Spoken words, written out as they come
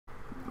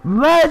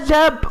What's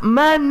up?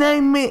 My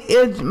name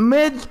is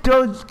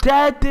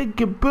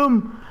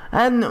Mrstaticboom,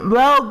 and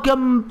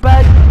welcome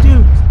back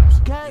to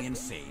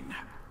insane.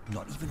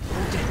 Not even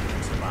Odin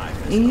can survive.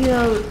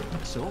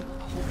 So,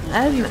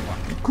 and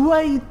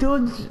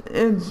Kratos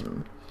is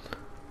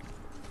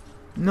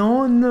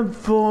known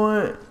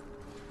for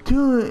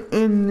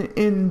doing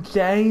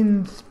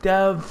insane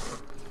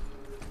stuff.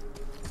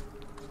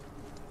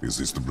 Is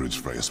this the bridge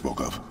Freya spoke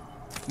of?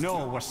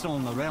 No, we're still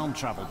on the realm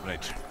travel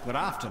bridge. We're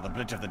after the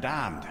Bridge of the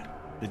Damned.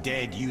 The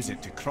dead use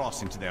it to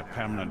cross into their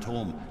permanent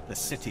home, the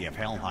city of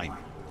Helheim.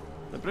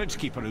 The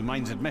bridgekeeper who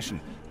minds admission,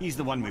 he's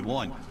the one we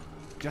want.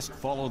 Just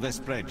follow this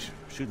bridge.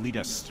 Should lead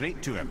us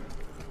straight to him.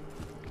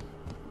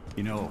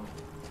 You know,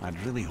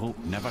 I'd really hope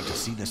never to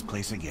see this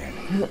place again.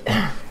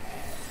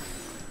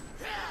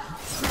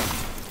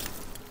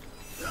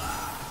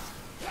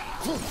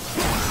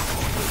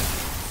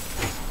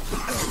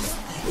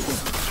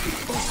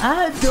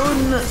 I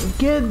don't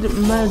get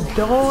my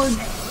dog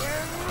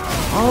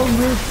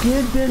always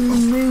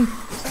getting me.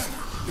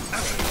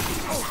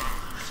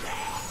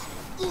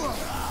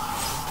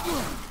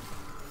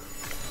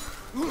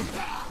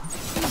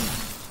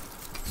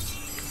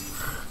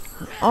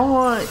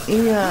 Oh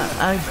yeah,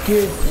 I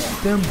get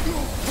them.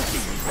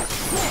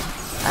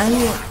 I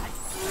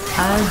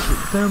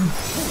ask them.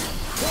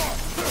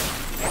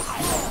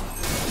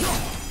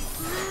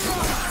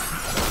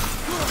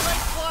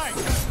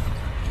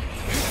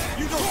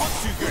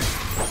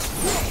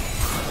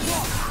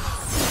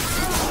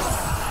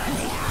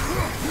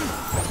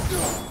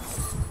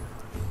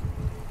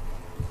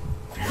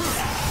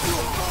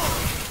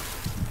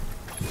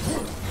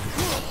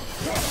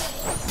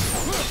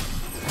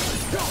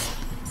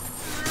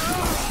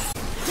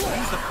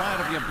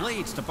 Your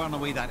blades to burn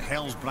away that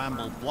hell's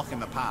bramble blocking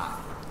the path.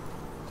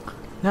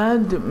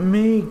 Let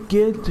me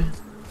get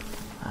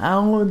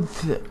out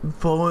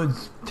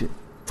first.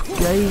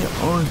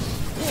 Chaos.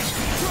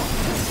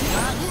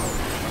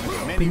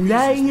 Many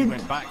reasons we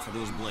went back for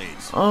those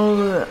blades.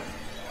 Oh,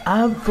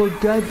 I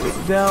forgot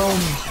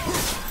them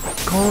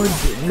called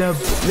the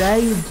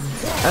Blades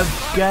of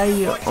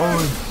Chaos.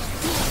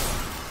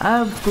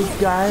 I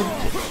forgot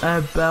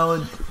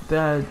about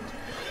that.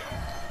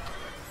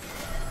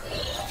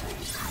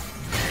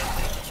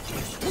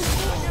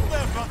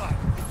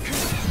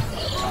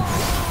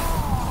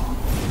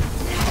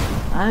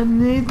 I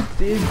need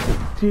to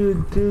do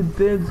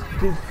this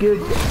to get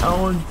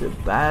on the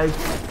back.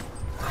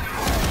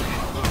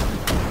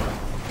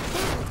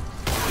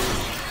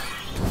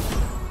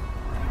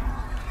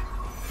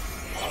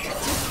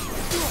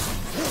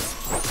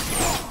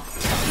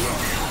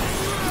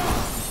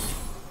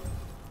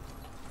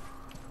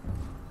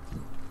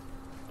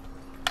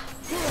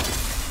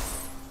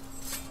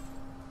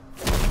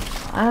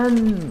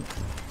 And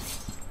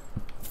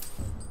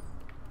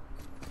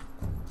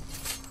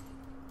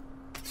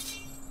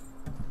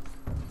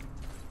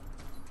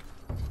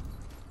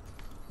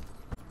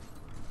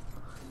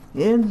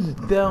is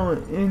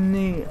there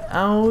any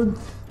else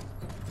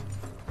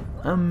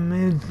I'm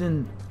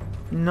missing?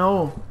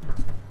 No.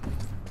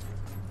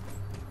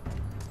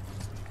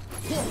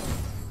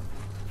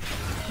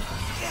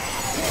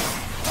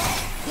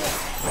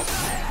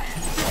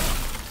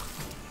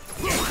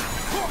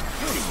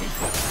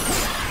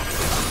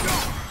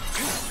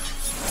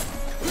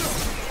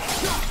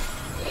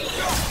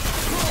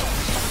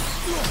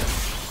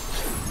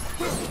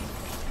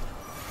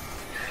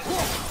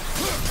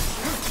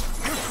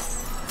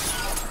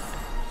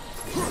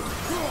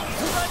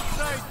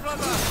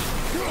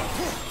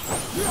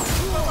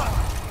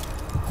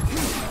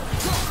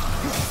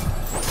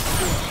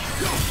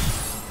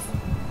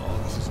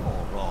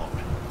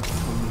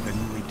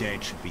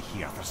 Should be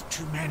here. There's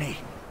too many.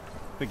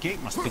 The gate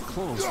must be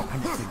closed,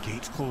 and if the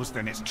gate's closed,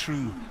 then it's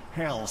true.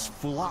 Hell's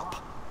full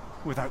up.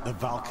 Without the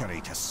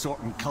Valkyrie to sort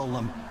and kill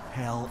them,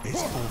 hell is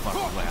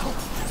overwhelmed.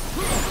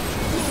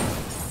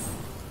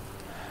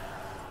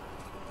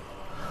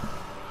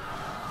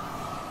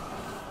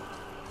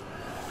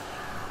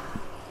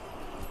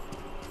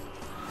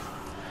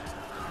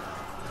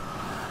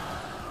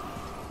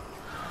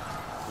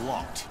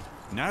 Locked.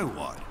 Now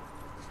what?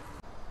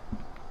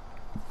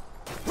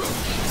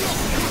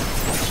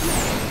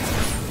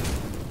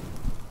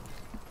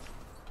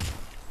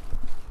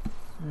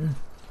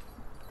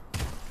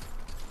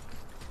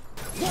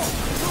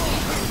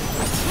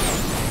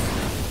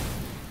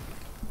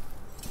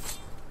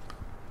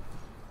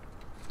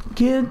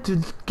 Get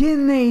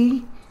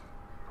skinny.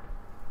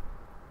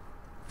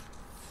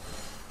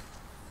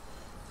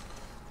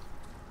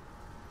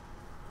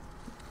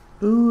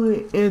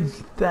 Who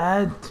is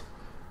that?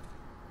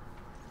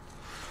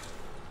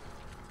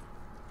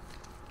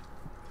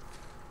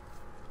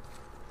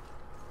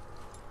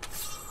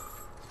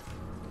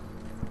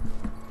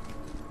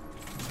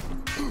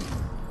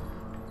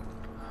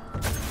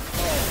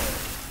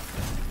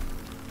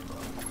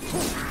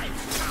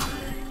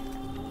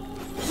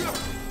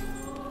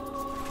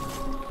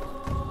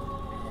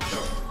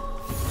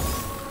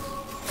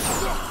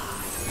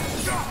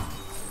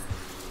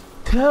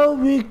 There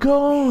we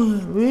go.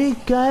 We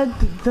got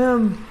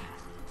them.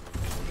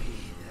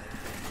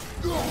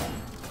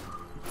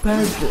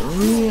 But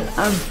we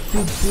have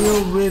to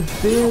deal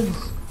with these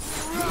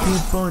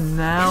people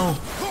now.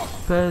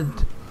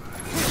 But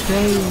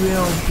they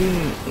will be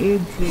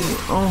easy.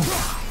 Oh.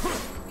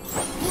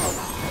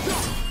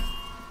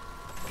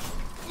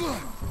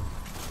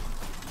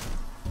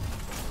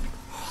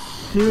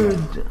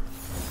 Dude,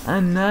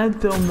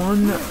 another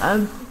one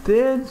of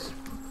these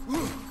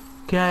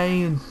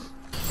guys.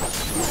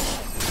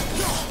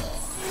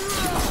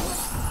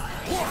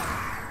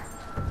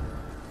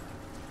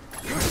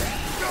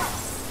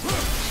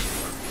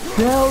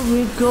 There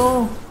we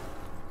go.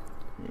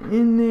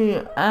 In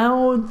the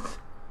out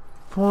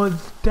for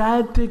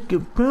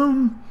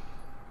Mrstaticboom.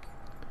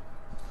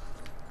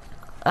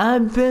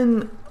 I've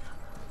been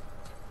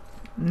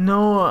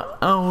no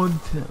out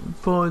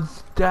for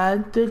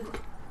static.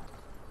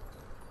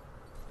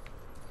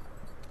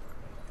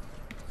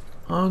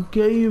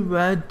 Okay,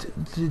 what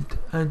did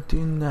I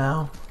do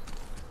now?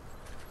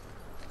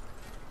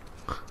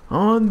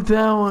 Oh,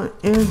 that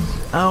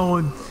is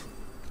out.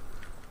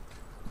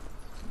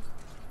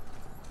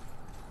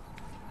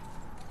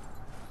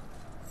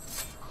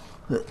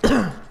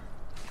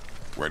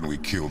 When we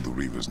killed the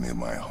Reavers near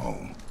my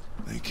home,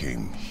 they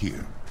came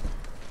here.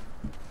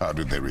 How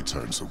did they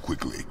return so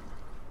quickly?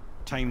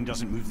 Time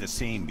doesn't move the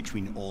same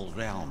between all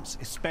realms,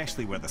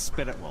 especially where the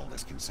spirit world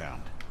is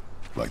concerned.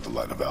 Like the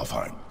light of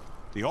Alfheim.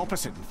 The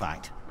opposite, in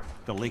fact.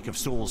 The Lake of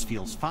Souls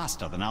feels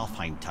faster than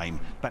Alfheim time,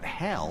 but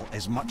Hell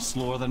is much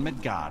slower than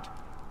Midgard.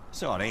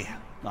 Sorry,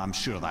 I'm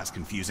sure that's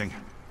confusing.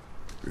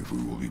 If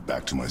we will be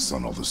back to my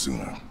son all the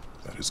sooner,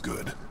 that is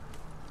good.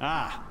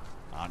 Ah,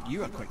 aren't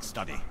you a quick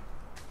study?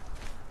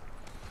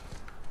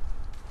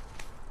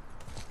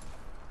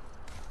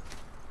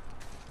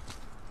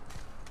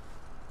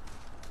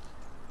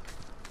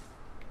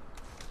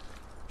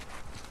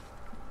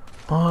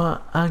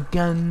 Or I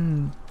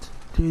can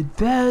do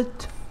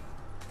that.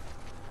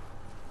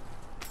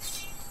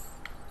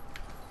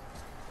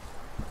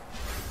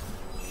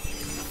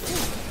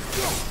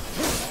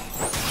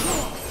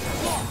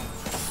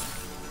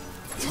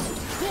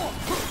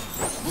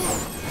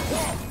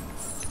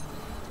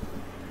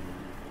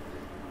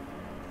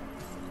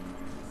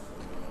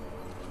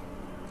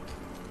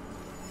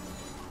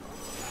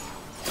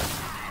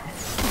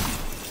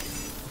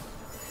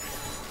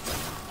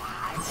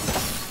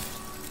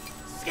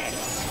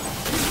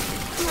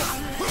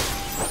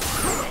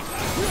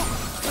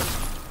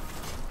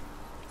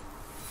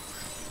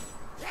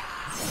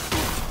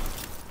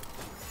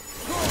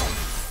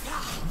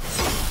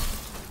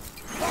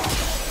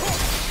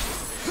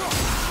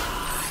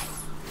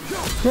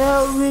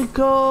 There we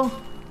go.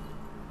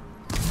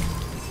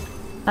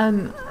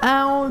 And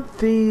out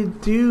they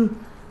do.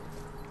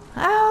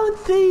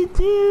 Out they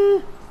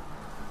do.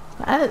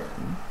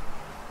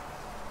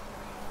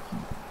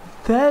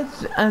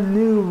 That's a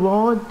new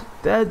word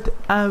that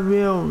I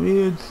will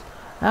use.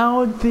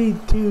 Out they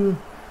do.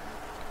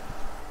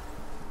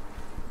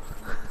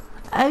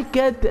 I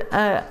get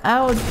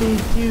out they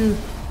do.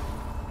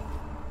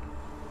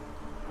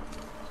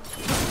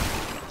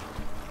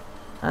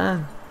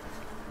 And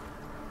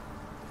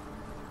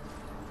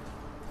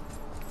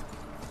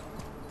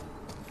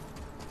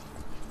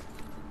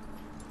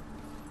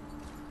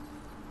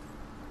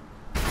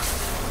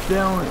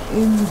down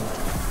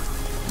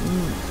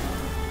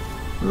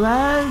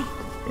right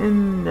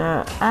in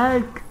the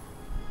act.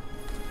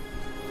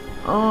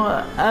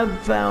 Oh, I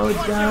fell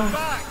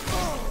down.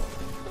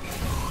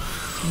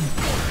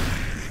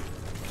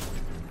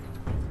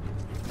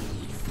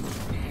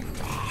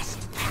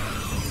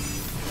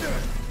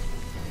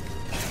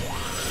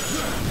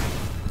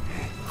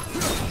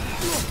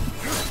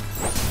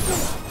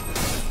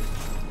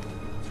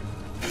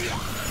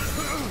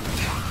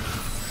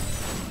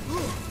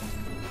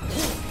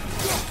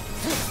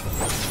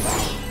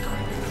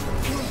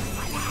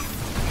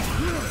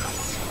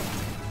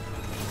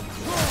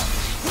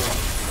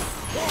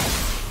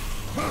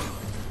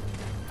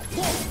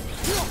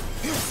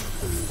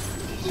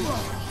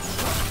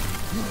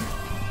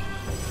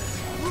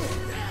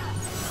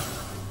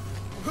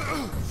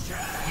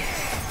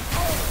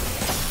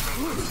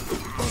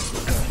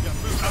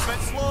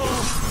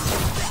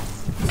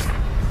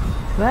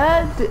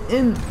 That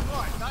in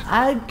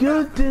I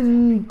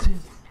couldn't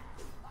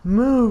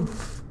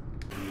move.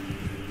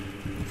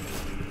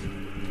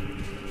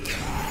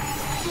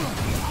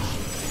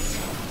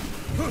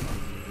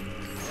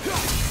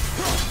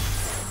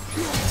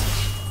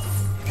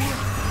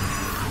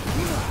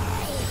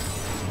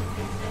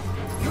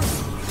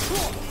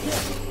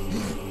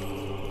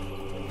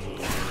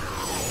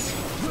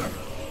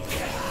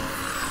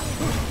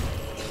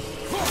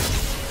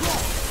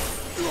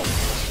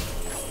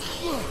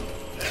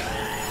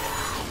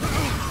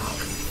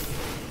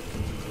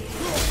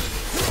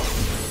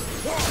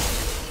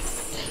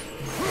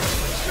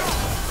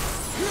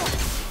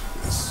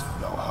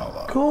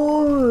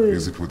 Cool.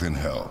 Is it within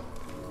Hell?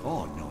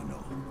 Oh, no.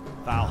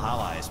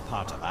 Valhalla is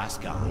part of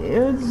Asgard.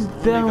 It's Only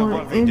the down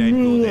worthy in dead go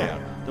the there.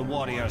 The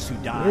warriors who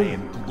die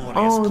in glorious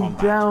Oh,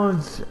 combat. that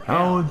was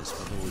Hell old. is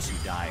for those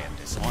who die in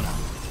dishonor.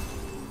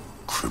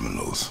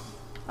 Criminals.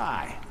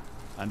 Aye,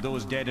 and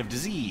those dead of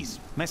disease,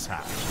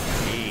 mishap,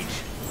 age.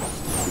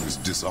 It is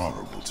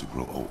dishonorable to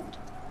grow old.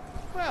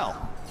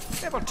 Well,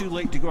 never too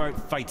late to go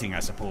out fighting, I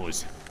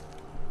suppose.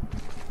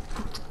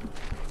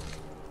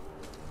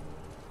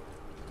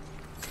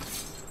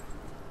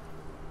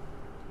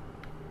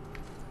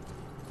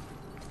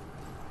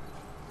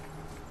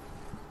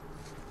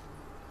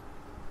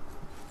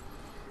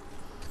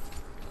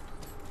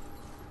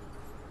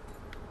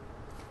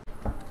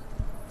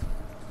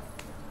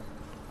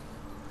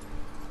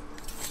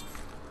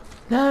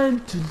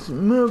 Let's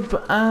move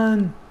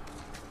on.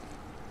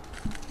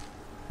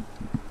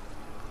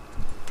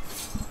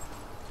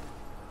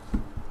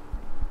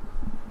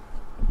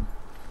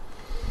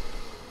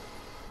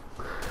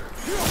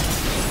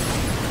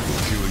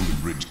 Killing the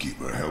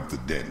Bridgekeeper helped the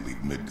dead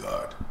leave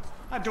Midgard.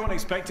 I don't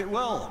expect it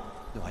will,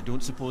 though I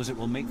don't suppose it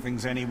will make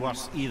things any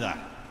worse either.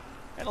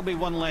 It'll be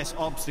one less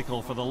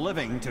obstacle for the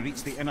living to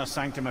reach the inner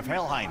sanctum of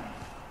Helheim.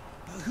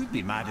 But who'd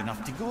be mad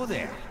enough to go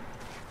there?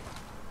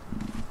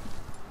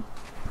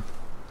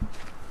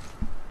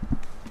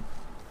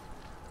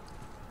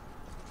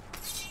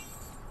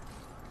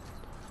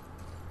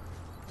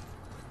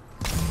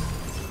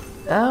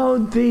 How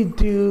they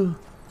do?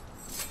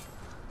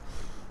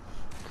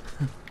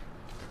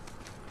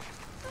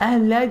 I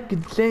like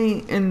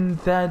saying in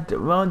that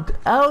word,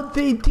 how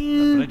they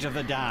do? Bridge of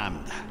the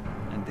Damned.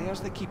 And there's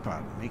the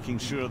Keeper, making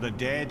sure the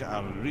dead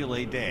are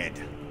really dead.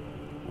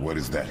 What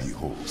is that he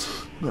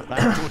holds?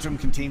 That totem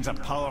contains a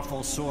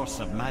powerful source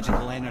of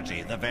magical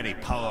energy, the very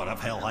power of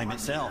Helheim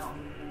itself.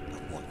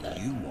 But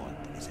what you want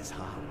is his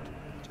heart.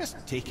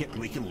 Just take it and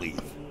we can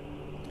leave.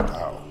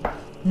 How?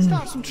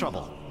 Start some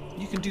trouble.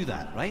 You can do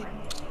that, right?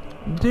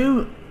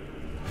 Do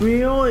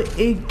will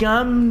it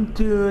come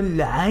to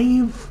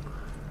life?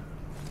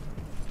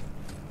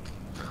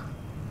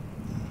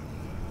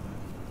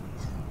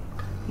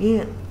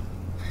 Yeah.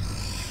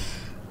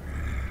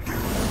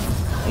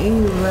 He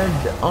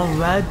was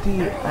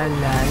already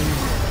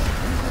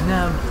alive.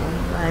 Never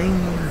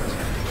mind.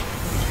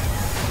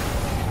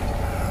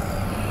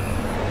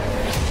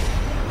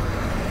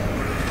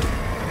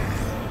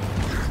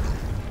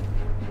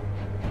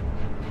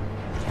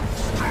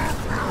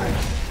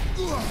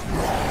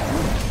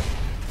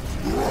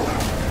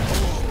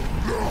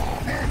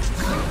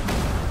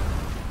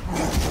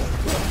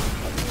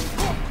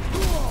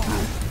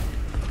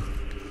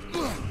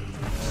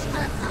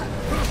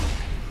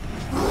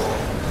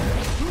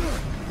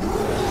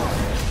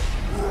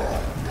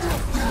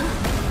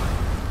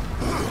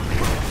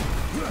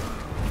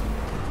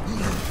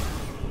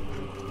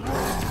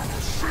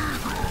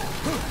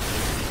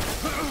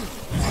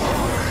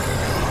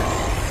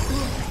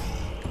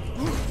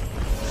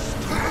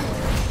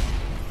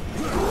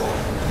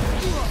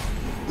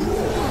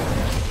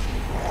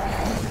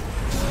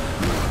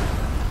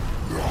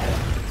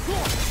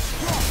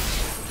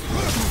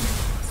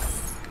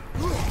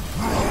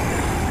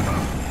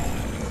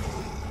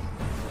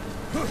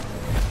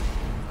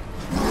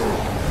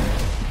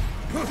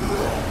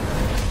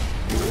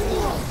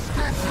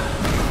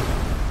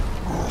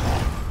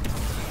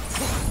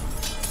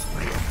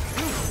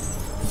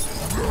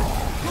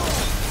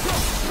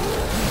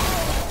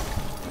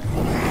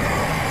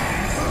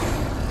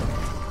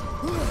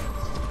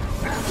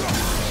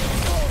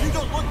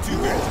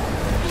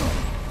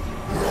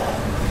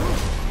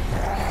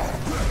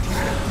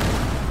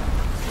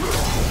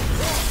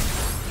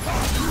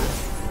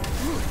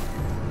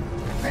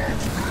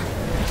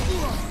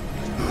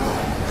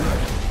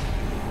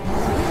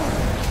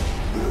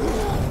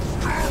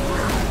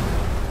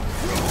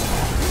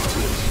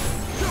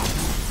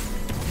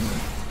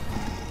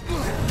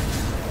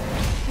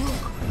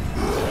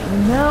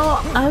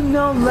 Now I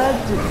know what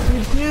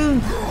to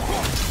do.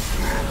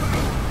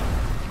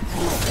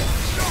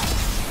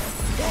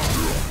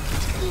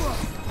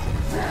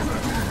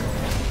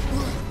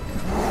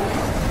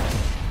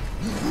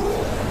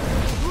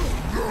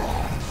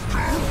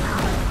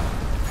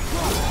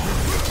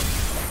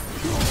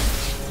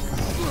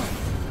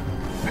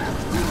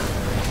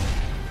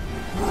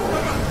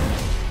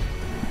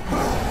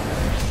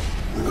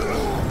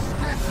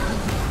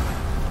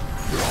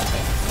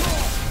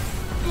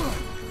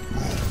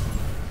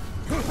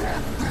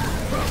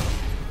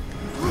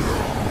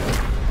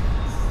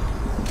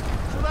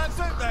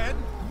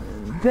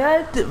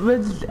 That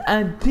was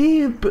a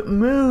deep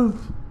move.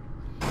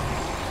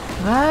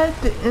 Right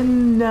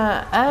in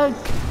the egg.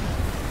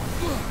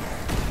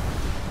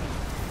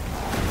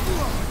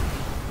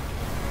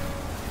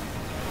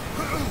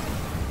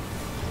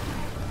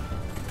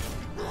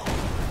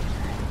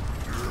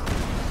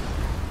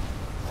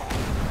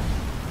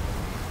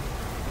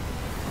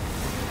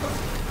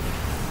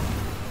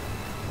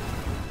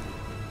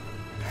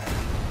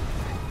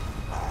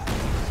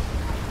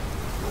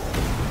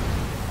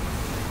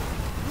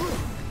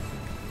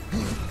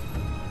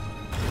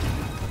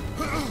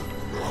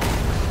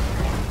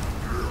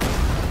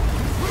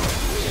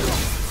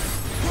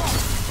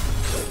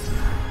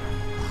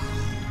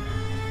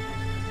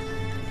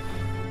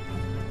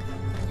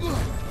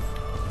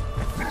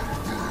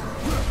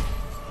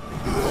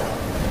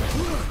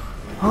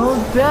 Oh,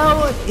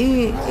 there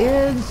he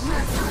is.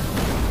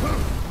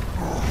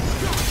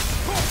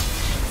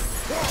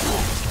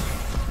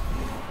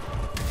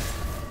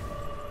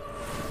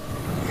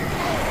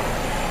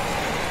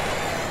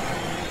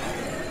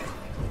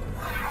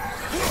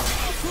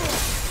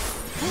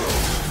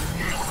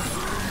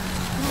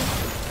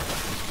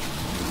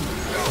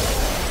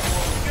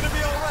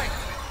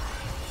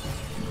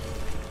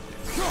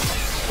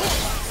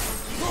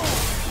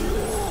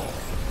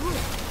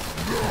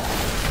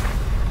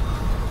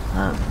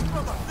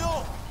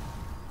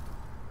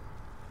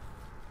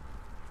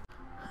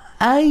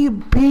 I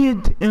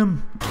beat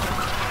him.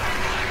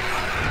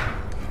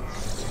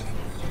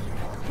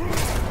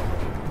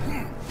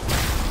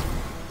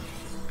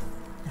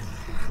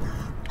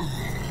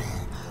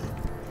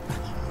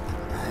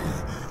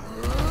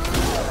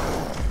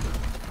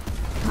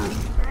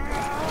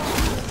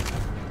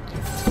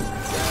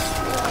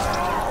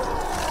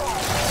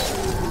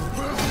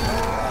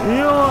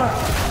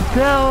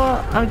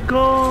 There I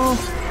go.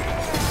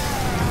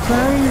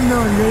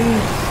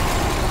 Finally.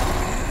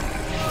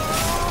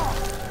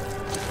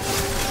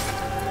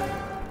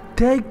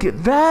 Take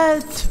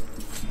that!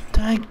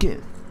 Take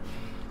it.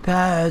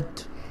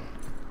 That.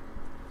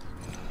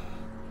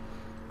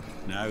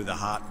 Now the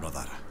heart,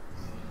 brother.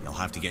 You'll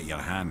have to get your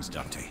hands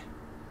dirty.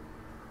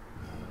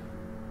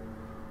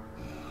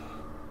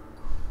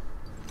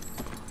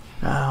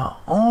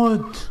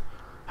 Out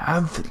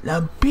of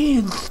the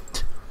beast.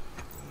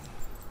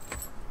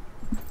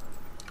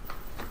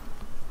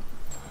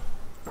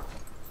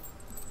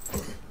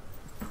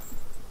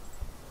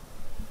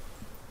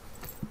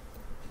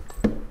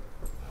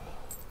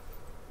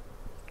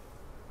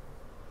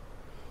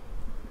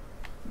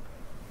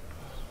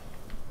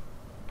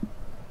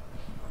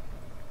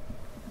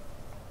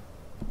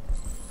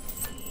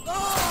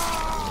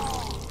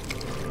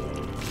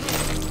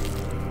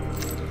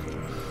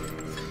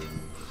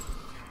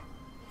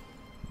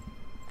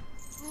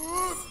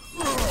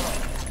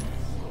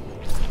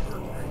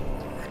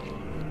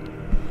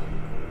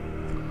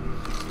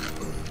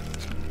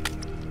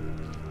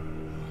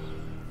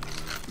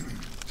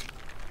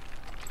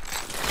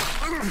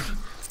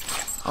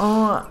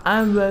 Oh,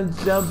 I was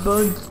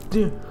supposed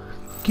to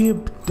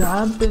keep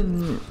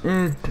tapping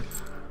it.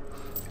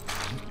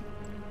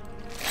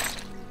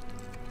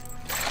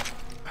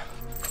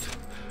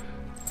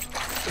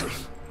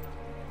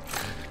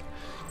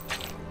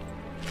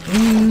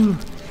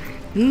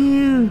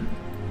 Ew.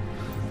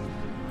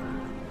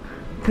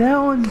 That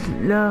was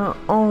the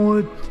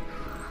old.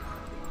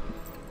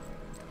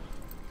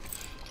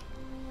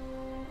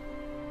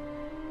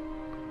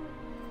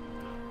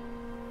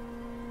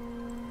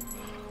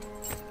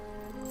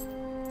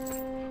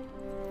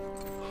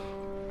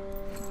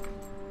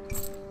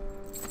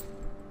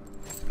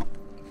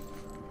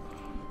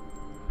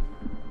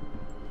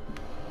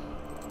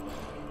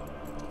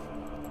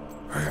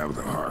 I have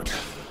the heart.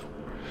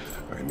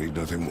 I need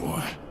nothing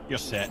more. You're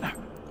set.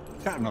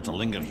 Better not to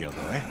linger here,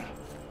 though, eh?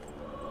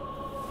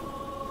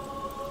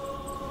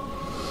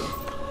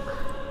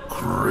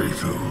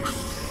 Kratos.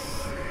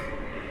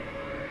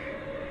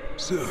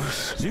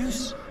 Zeus.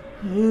 Zeus?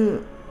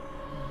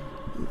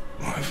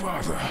 My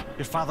father.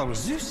 Your father was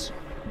Zeus?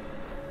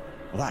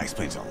 Well, that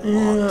explains a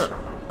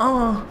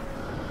lot.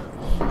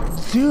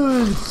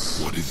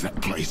 Zeus. What is that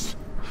place?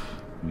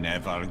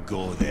 Never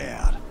go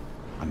there.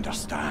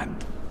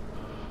 Understand?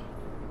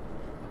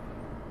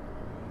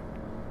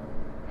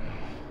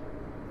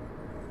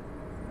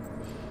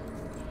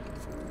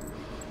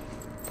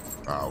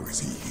 How is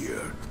he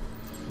here?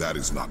 That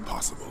is not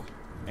possible.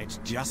 It's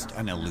just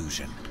an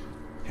illusion.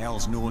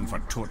 Hell's known for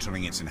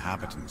torturing its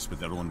inhabitants with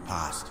their own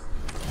past.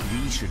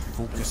 We should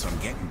focus on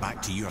getting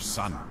back to your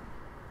son.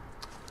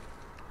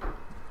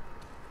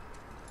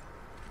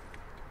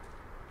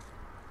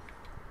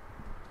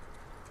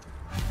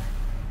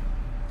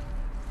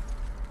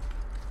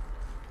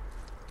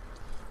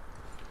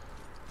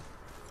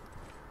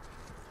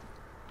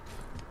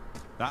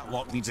 That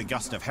lock needs a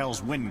gust of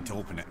hell's wind to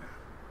open it.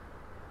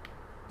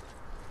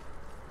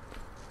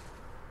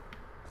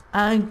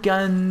 I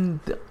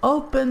can't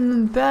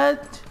open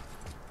that.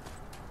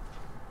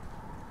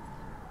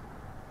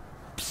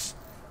 Psst.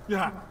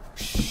 Yeah.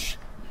 Shh.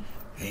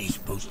 Ain't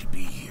supposed to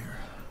be here.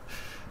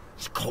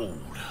 It's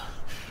cold.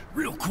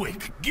 Real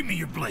quick, give me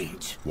your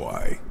blades.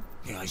 Why?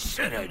 Yeah, I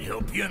said I'd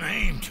help you, and I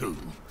aim to.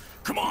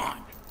 Come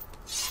on.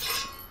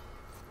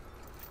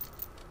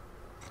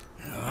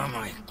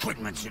 My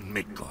equipment's in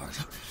Midgard.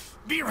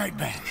 Be right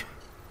back.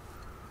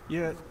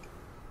 Yeah.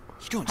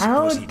 You don't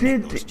How suppose he'd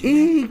make those, did do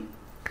you? he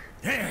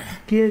There.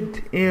 get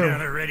Now ill?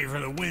 they're ready for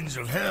the winds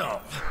of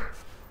hell.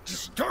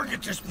 Just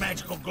target this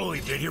magical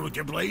glowy bit here with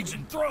your blades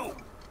and throw.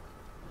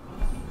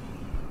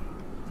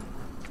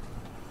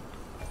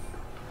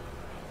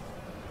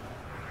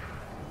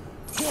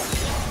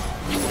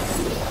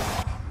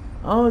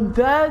 Oh,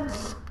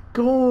 that's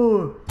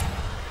cool.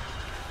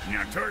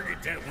 Now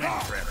target that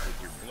wind trap with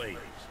your blades.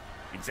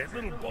 It's that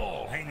little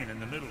ball hanging in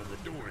the middle of the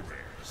door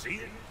there. See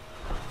it?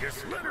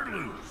 Just let her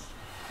loose.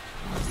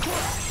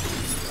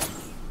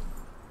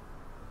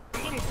 A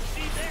little,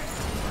 see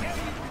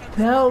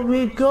There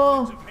we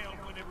go.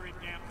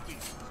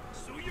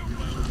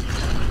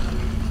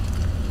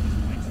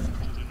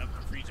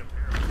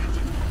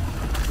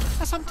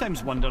 I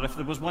sometimes wonder if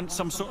there was once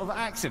some sort of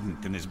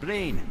accident in his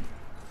brain.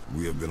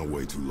 We have been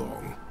away too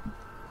long.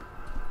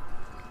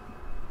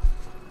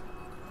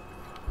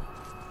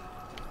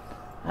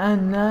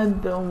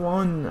 Another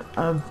one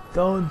of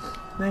those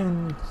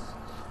things.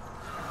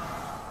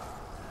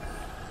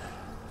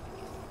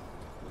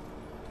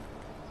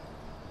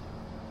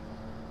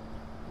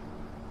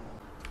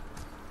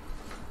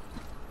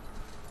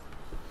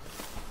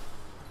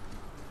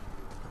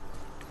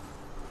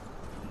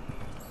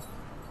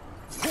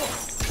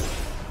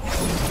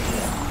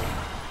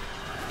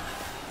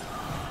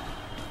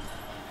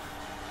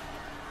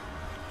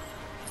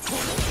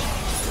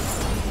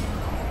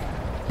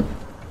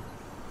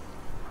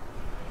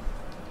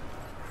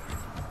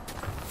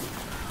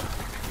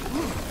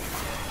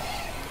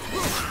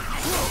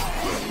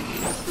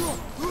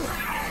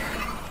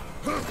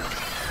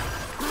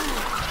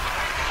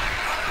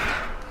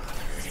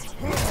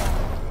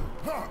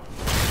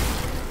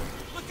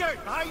 Look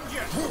out behind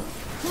you!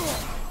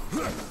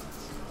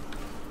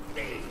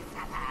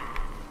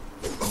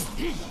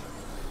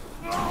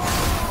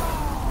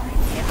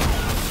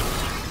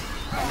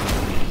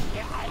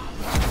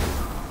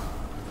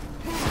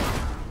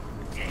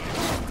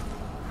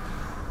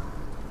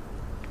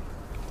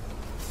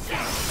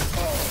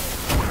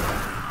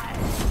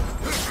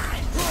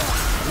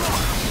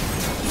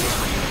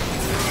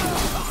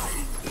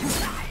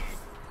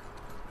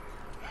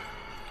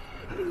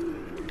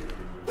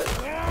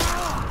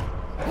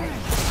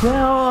 So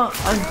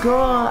I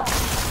got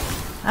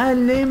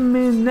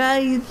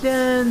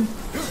elimination.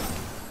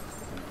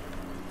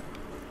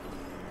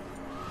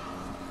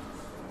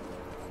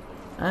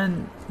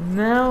 And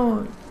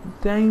now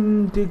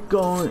time to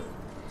go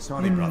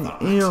Sorry, in brother,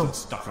 I'm here. still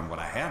stuck on what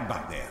I heard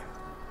back there.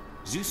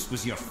 Zeus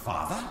was your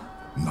father?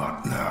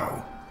 Not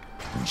now.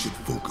 We should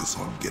focus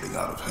on getting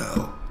out of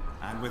hell.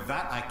 And with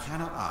that, I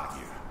cannot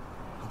argue.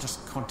 I'll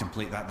just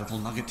contemplate that little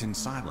nugget in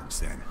silence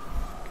then.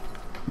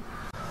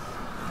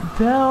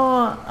 There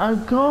I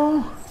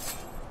go.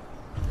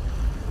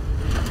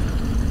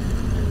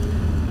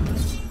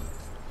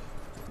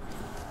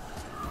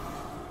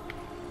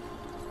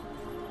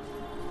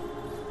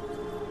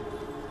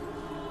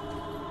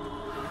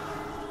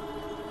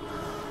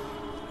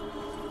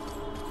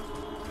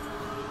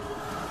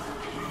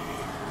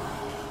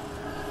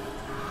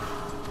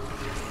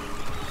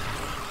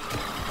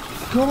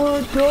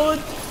 Go to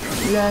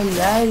la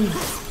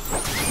light.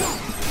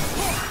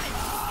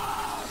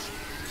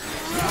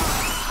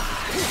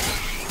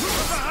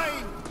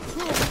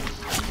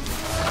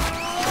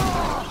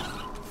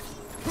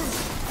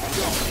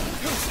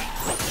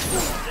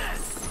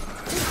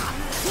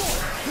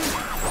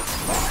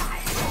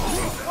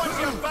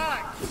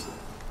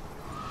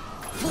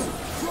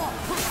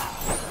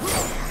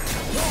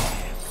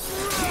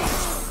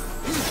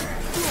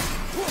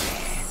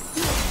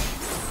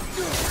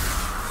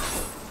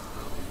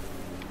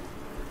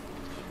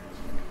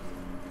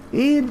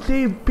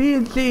 Easy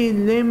peasy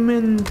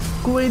lemon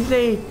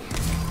squeezy.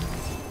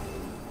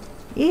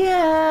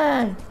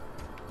 Yeah.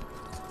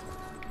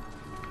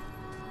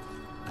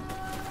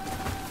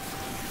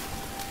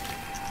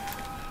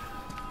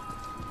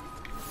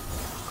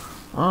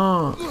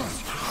 Oh.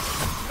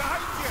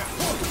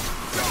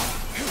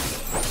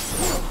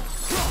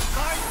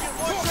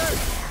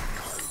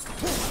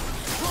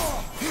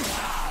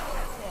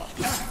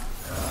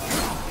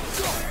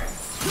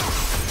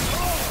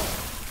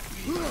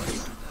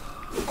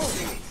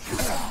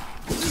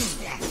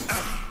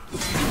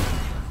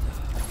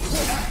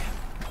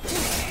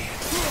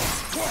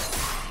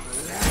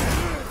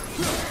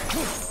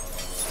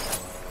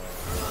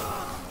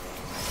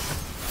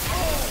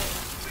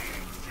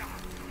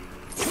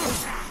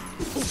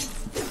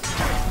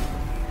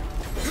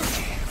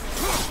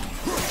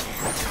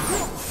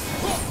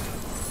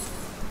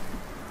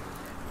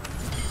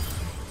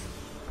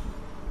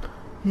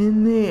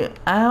 In the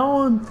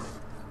out.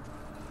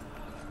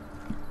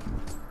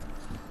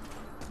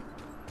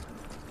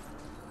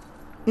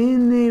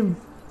 In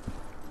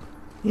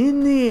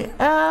the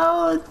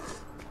out.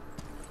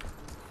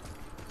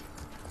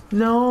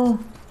 No,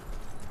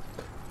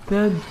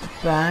 that's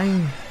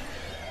fine.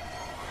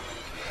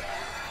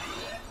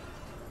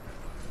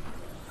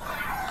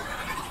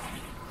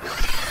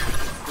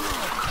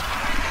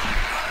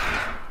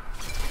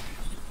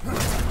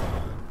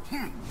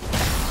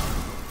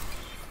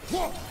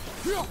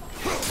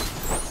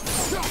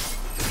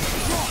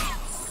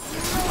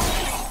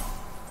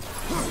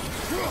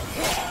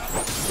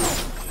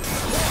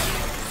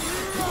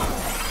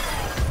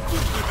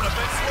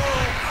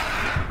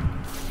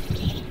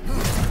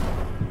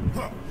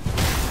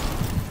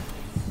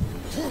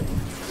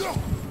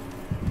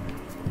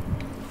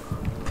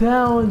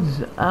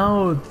 Tails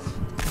out.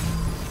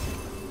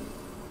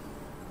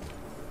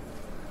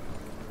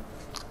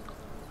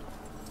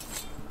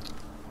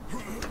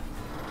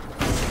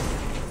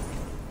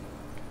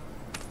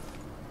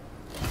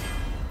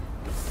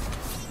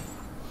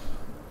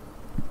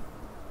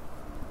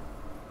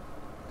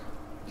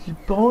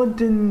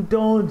 Sporting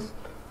doors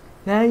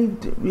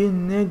light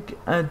unique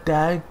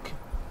attack.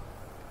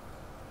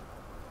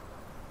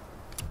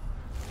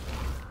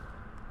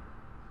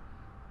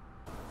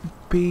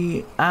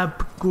 Be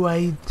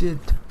upgraded.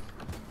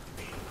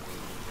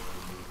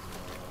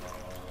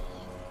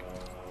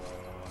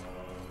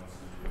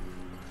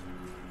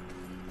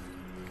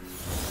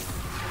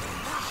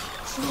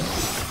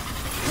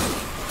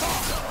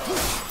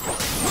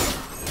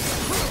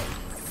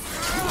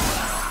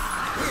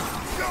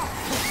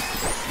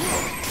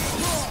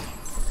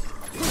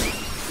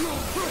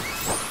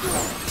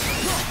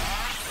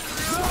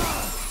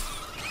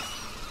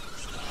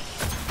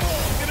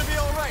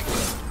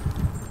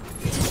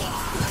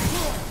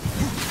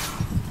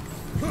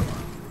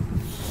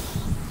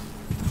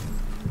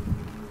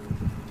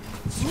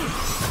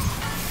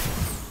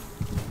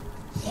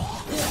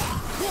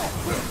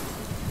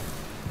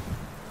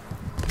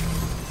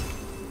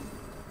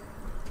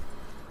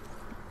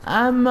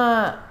 I'm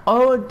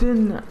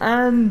Odin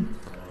and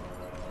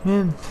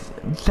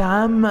with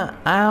some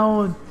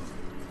out.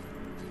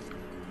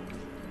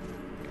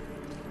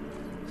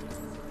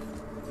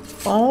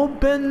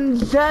 Open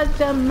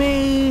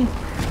sesame.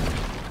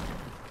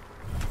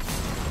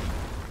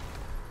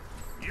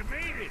 You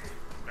made it.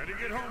 Better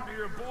get home to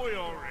your boy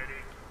already.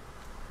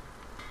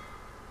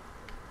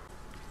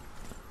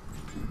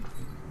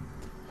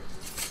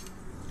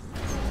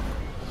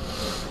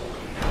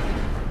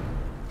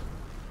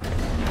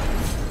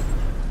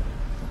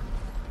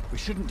 We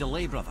shouldn't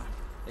delay, brother.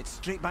 It's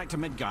straight back to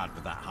Midgard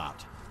with that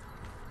heart.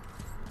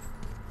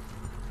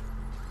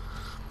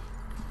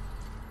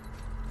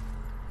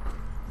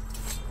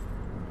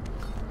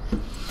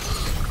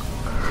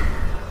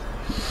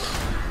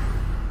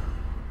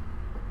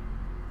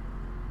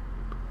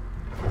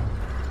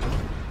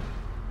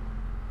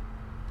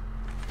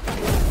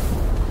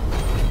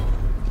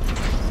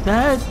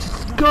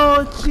 Let's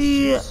go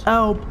see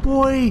our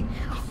boy.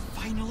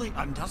 Finally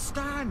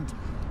understand.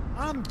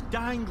 I'm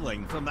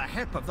dangling from the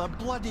hip of the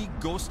bloody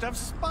ghost of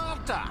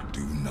Sparta.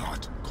 Do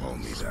not call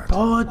me that.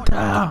 Don't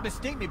Sparta.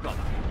 mistake me,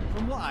 brother.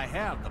 From what I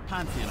heard, the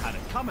Pantheon had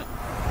it coming.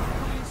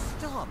 But it's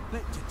still a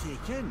bit to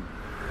take in.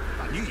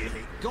 I knew you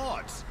hate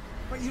gods,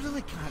 but you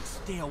really can't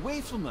stay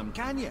away from them,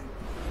 can you?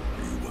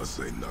 You must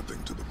say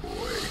nothing to the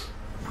boy.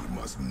 He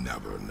must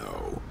never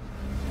know.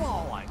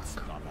 Bollocks,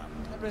 brother.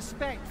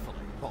 Respectfully,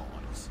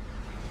 bollocks.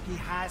 He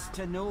has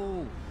to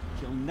know.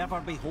 He'll never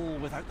be whole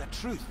without the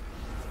truth.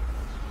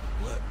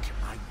 Look,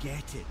 I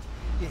get it.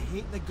 You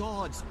hate the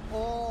gods,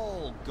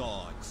 all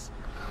gods.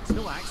 It's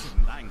no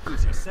accident that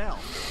includes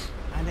yourself.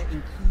 And it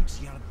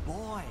includes your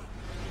boy.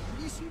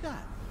 Do you see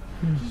that?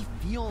 He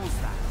feels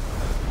that.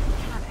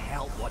 He can't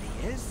help what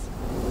he is.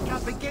 He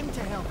can't begin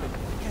to help it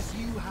because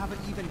you haven't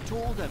even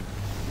told him.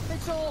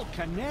 It's all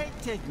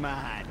connected,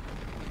 man.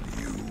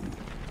 You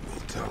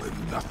will tell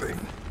him nothing.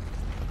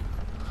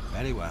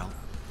 Very well.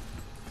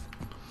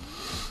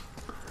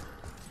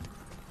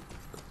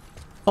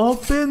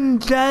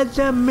 Open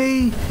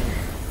sesame.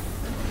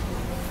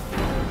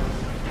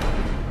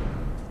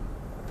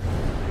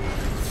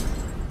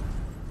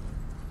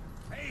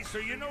 Hey, so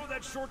you know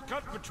that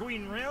shortcut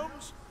between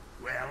realms?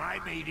 Well, I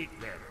made it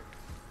better.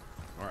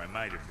 Or I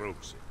might have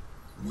broke it.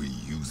 We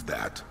use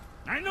that.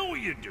 I know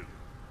you do.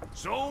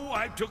 So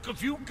I took a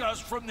few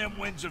gusts from them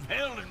winds of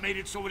hell and made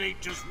it so it ain't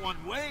just one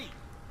way.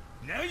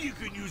 Now you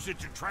can use it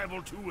to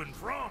travel to and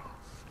from.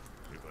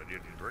 If I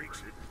didn't break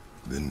it.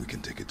 Then we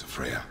can take it to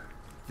Freya.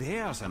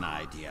 There's an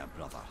idea,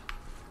 brother.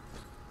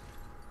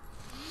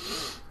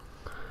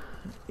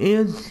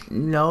 It's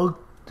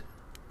locked.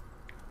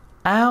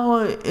 How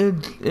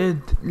is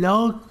it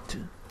locked?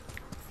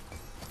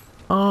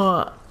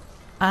 Oh,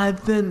 I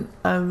think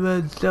I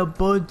was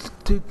supposed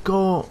to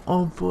go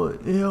over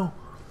here.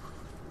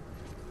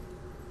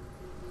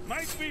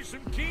 Might be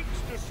some kinks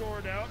to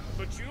sort out,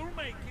 but you'll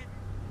make it.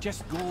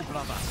 Just go,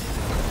 brother.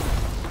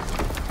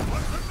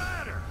 What's the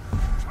matter?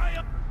 Try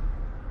up.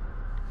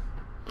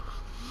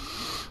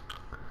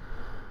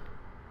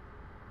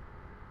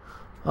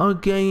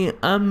 Okay,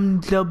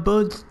 I'm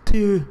supposed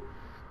to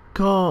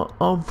go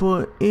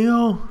over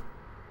here.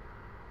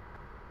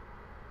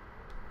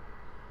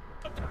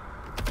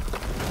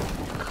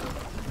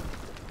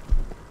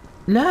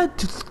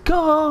 Let's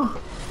go.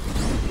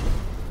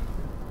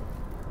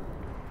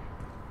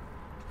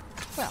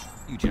 Well,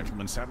 you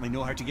gentlemen certainly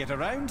know how to get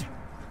around.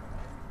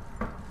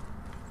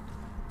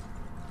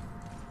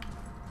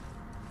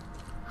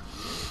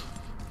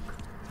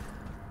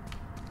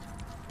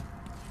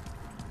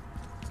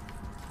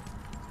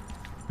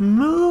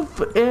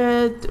 Move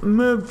it,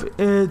 move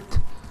it.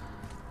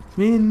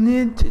 We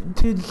need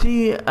to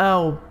see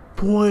our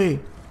boy.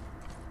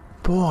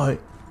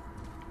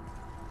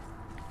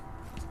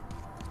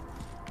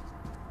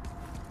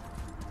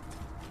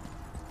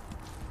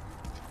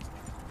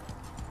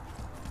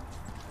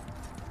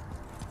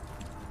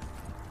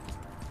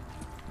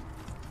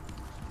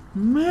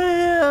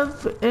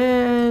 Move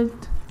it,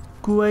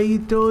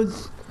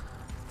 Kratos.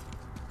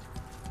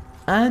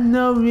 I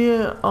know we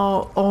are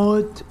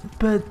odd,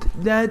 but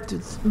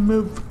let's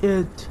move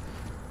it.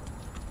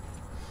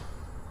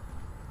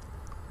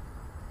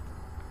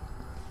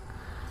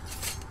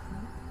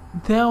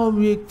 There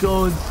we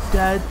go,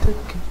 static.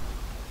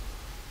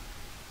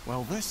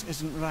 Well, this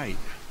isn't right.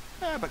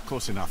 But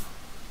close enough.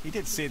 He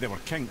did say there were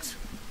kinks.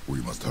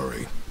 We must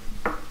hurry.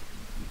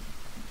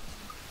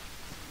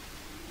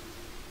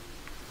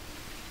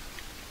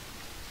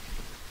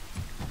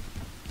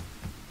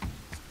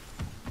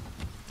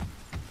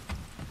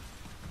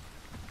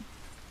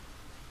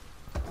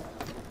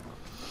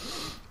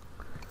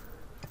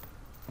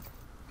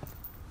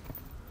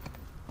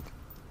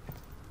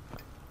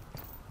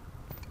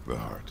 The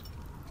heart.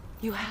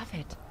 You have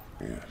it.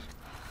 Yes.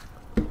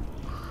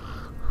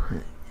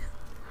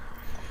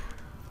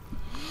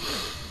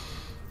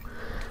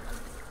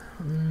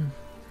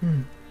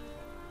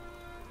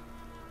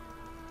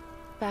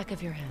 Back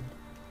of your hand.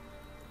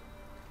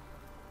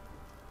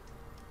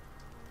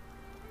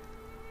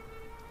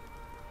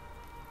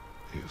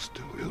 He is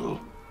still ill.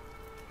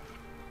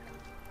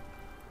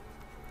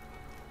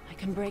 I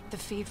can break the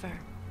fever.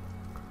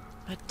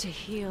 But to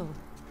heal...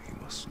 He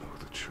must know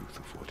the truth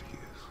of what he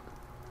is.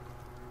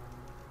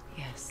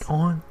 Yes.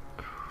 On.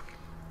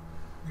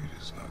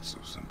 It is not so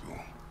simple.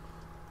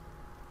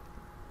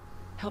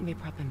 Help me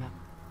prop him up.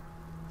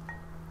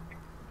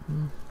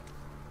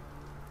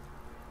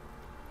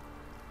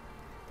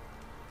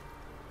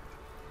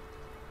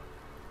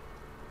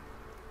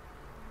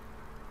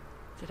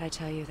 Did I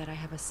tell you that I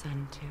have a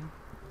son, too?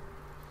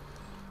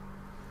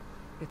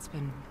 It's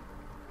been...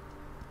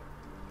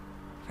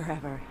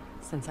 forever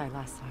since I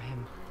last saw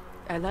him.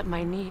 I let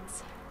my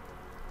needs,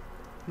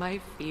 my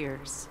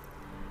fears,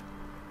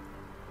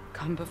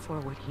 come before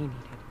what he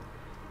needed.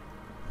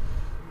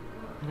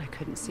 And I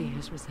couldn't see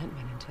his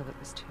resentment until it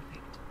was too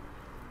late.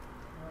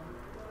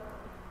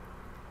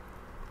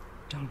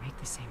 Don't make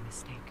the same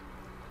mistake.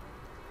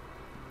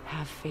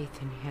 Have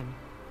faith in him.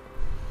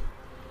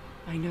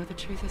 I know the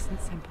truth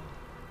isn't simple.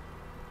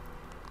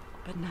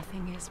 But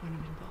nothing is when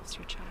it involves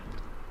your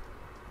child.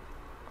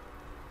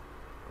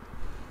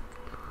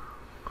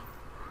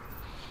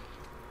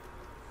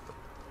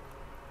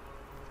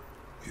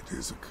 It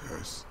is a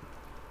curse.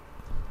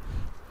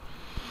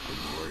 The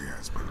boy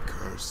has been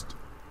cursed.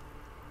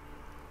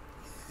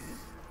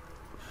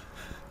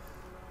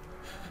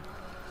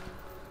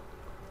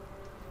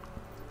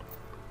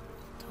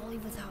 Don't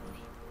leave without me.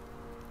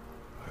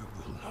 I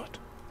will not.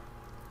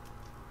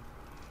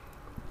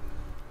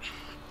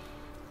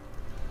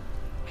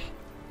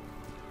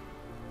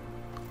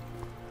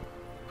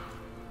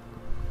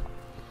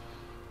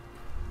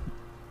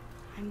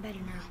 I'm better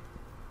now.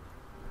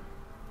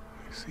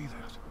 I see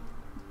that.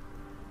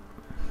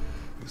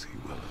 Is he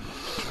well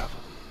enough to travel?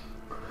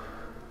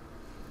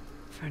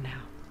 For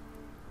now.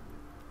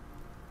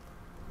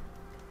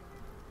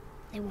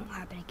 It won't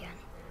happen again.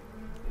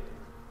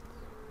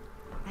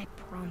 I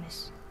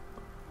promise.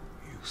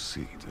 You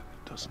see that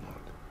it does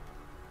not.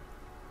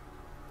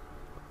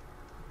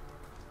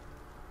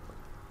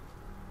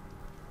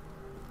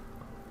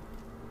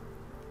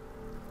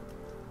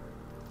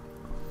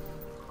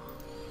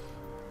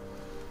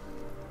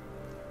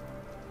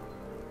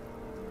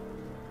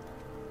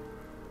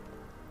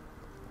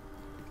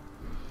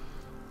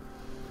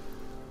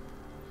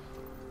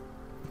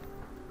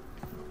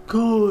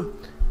 Good.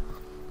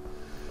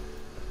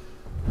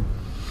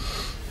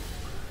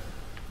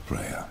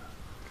 Freya,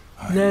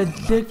 The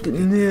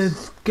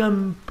sickness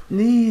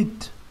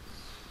complete.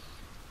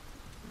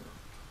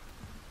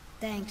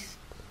 Thanks.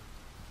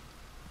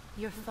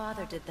 Your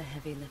father did the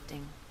heavy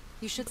lifting.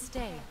 You should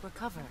stay,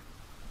 recover.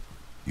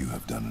 you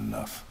have done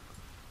enough.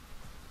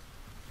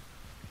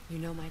 You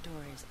know my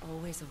door is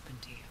always open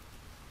to you.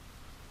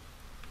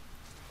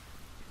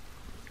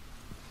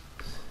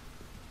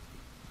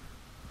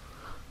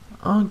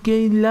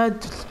 Okay,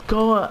 let's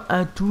go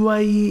at where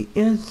he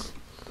is.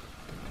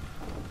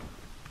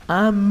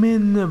 I'm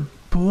in the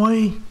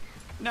boy.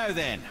 Now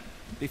then,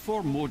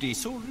 before Modi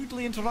so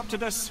rudely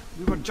interrupted us,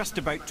 we were just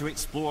about to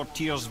explore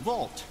Tyr's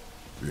vault.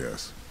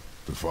 Yes,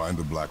 to find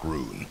the Black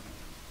Rune.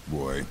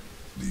 Boy,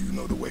 do you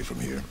know the way from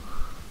here?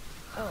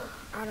 Oh,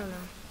 I don't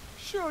know.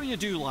 Sure you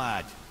do,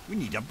 lad. We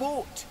need a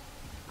boat.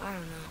 I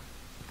don't know.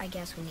 I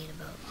guess we need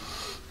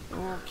a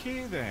boat.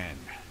 Okay then.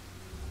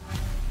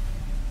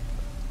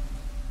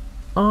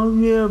 Are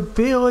you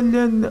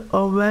feeling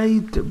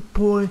alright,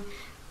 boy?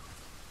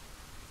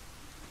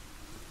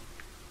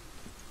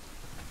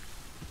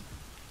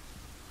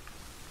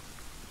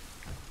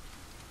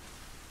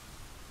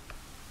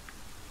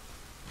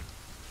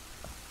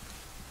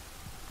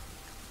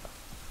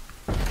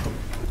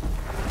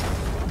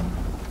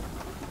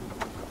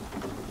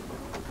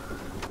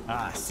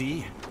 Ah,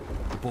 see?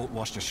 The boat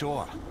washed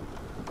ashore.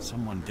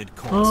 Someone did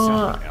call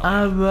Oh, a serpent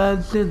I earlier.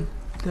 wasn't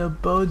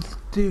supposed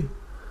to.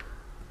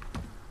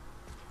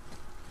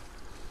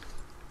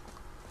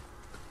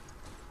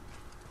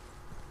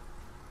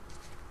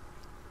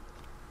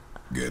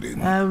 Get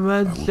in. I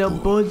was will pull.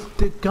 supposed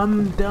to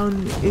come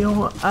down here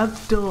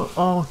after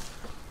all.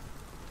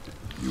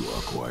 You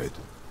are quiet.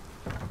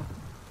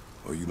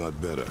 Are you not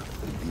better?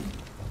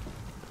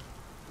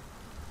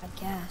 I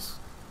guess.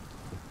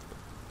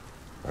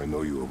 I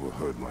know you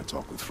overheard my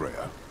talk with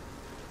Freya.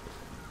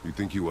 You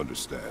think you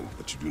understand,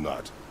 but you do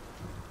not.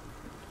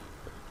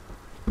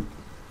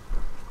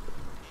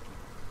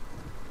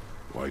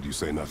 Why do you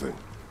say nothing?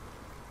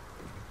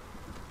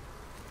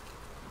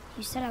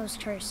 You said I was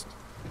cursed.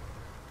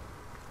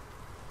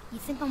 You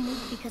think I'm weak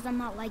because I'm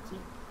not like you.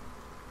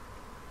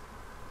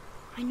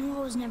 I know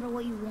I was never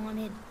what you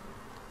wanted.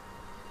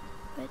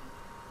 But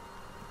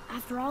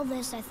after all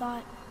this, I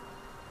thought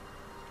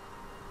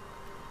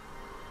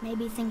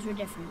maybe things were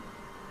different.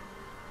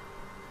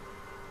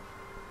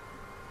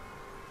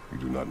 You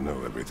do not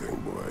know everything,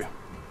 boy.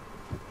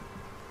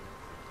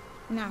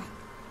 No.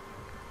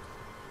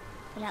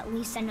 But at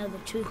least I know the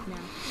truth now.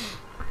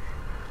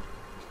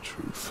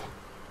 Truth.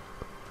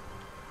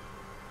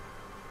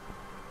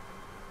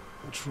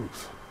 The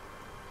truth.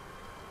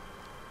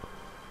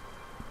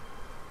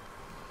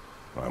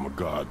 I'm a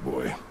god,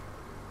 boy.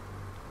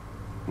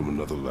 From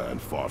another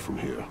land far from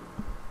here.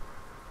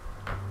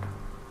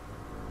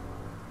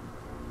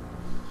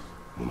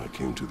 When I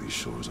came to these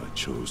shores, I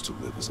chose to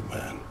live as a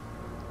man.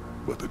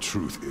 But the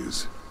truth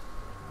is,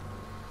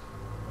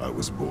 I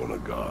was born a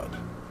god.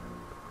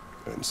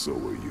 And so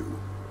were you.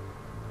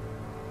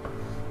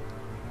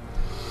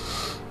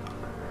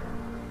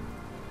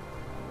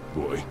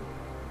 Boy,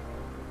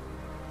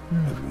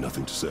 have you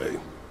nothing to say?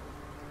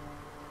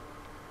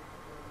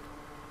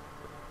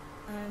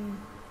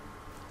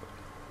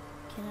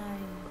 Can I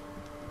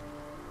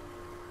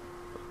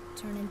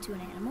turn into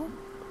an animal?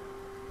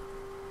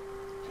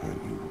 Can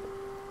you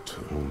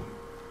turn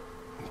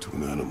into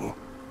an animal?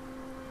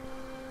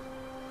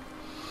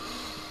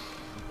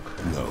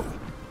 No.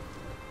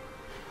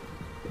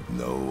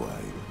 No,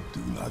 I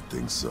do not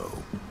think so.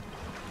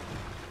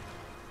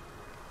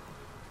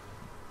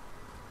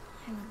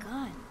 I'm a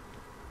god.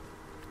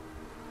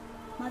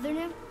 Mother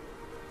knew?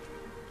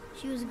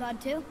 She was a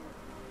god too?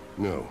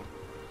 No.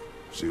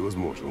 She was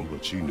mortal,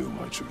 but she knew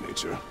my true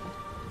nature.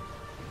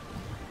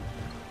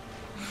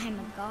 I'm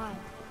a god.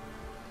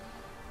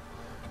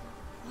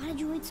 Why did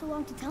you wait so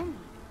long to tell me?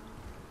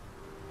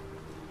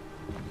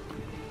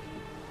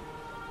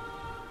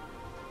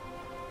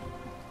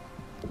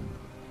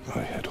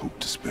 I had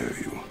hoped to spare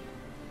you.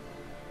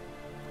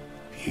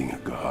 Being a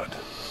god,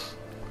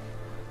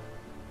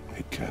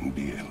 it can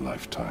be a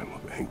lifetime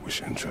of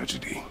anguish and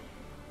tragedy.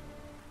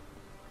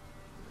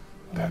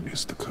 That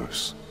is the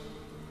curse.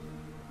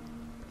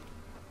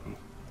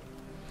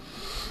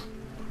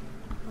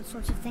 What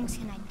sorts of things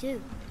can I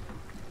do?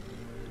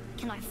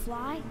 Can I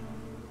fly?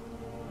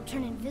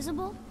 Turn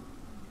invisible?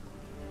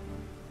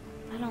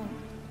 I don't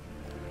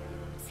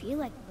feel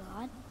like a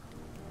god.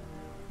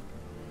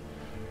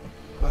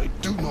 I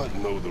do not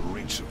know the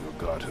reach of your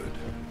godhood.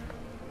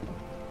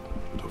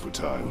 But over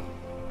time,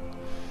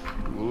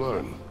 you will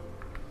learn.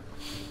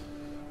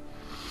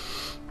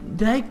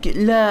 That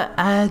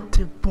at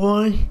the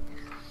boy.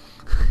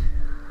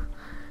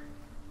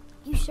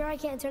 You sure I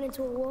can't turn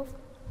into a wolf?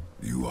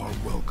 You are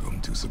welcome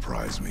to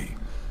surprise me.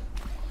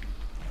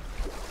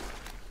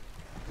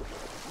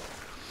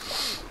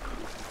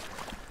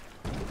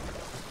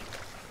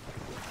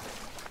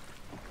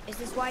 Is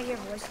this why I hear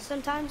voices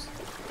sometimes?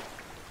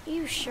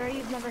 You sure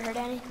you've never heard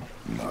any?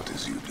 Not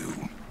as you do.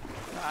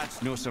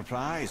 That's no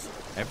surprise.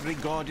 Every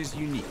god is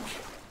unique.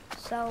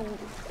 So,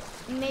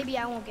 maybe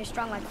I won't get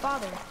strong like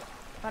Father,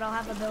 but I'll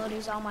have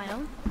abilities all my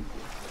own?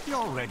 You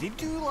already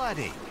do,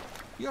 laddie.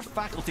 Your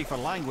faculty for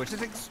language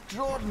is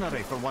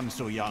extraordinary for one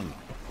so young.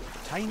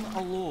 Time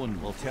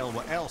alone will tell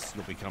what else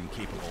you'll become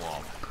capable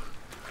of.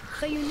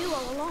 So you knew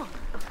all along?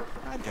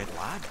 I did,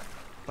 lad.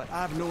 But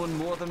I've known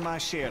more than my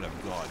share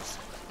of gods.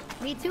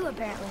 Me too,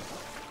 apparently.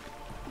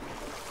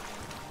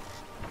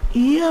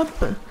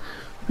 Yep,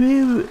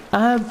 we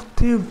have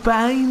to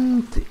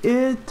find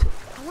it.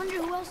 I wonder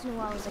who else knew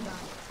I was a god.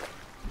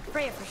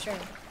 Freya for sure.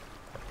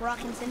 Brock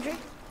and Sindri?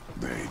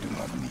 They do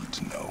not need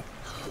to know.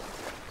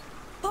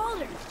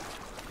 Baldur!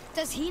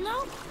 Does he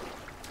know?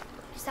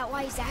 Is that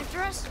why he's after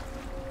us?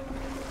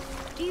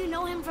 Do you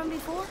know him from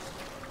before?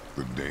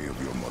 The day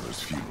of your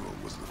mother's funeral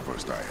was the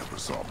first I ever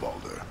saw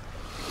Baldur.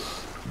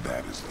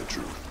 That is the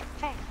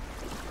truth. Hey,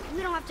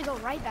 we don't have to go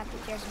right back to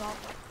Kersvald,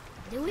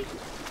 do we?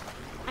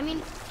 I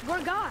mean,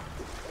 we're God.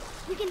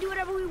 We can do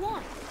whatever we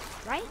want,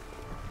 right?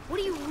 What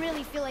do you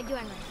really feel like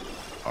doing right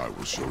now? I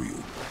will show you.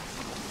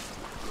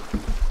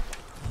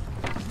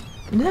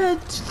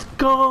 Let's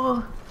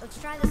go. Let's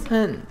try this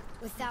again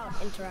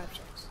without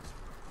interruptions.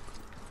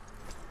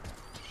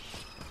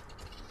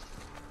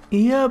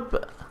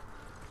 Yep.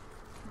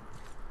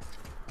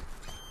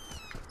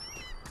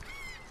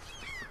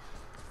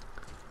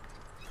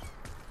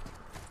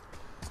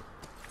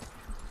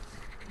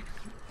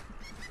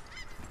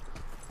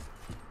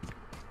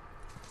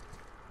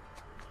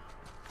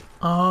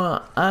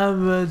 Oh, I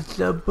was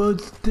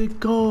supposed to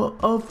go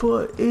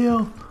over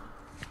here.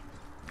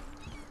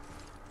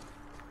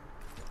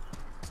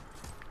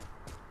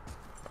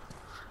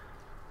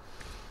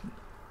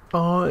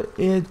 Oh,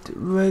 it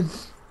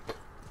was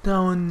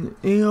down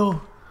here.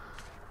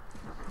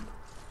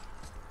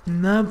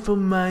 Never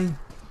mind.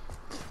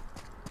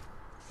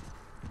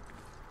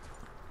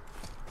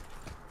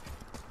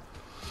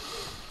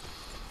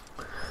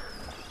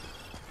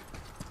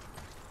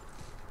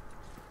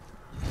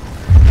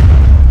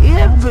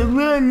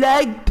 you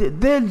liked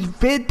this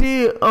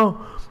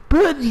video,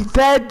 push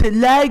that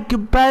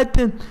like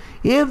button.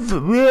 If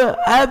you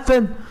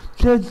haven't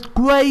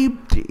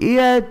subscribed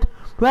yet,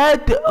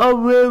 right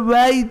over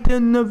right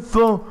in the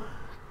phone,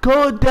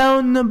 go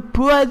down and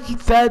press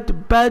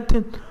that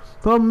button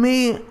for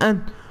me,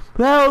 and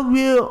while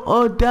you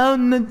are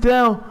down the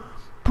bell,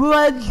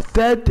 press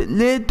that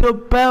little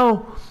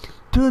bell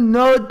to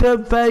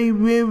notify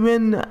me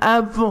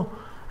whenever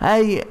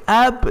I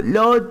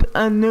upload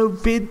a new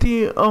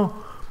video.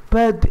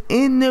 But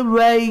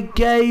anyway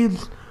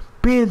guys,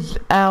 peace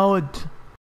out.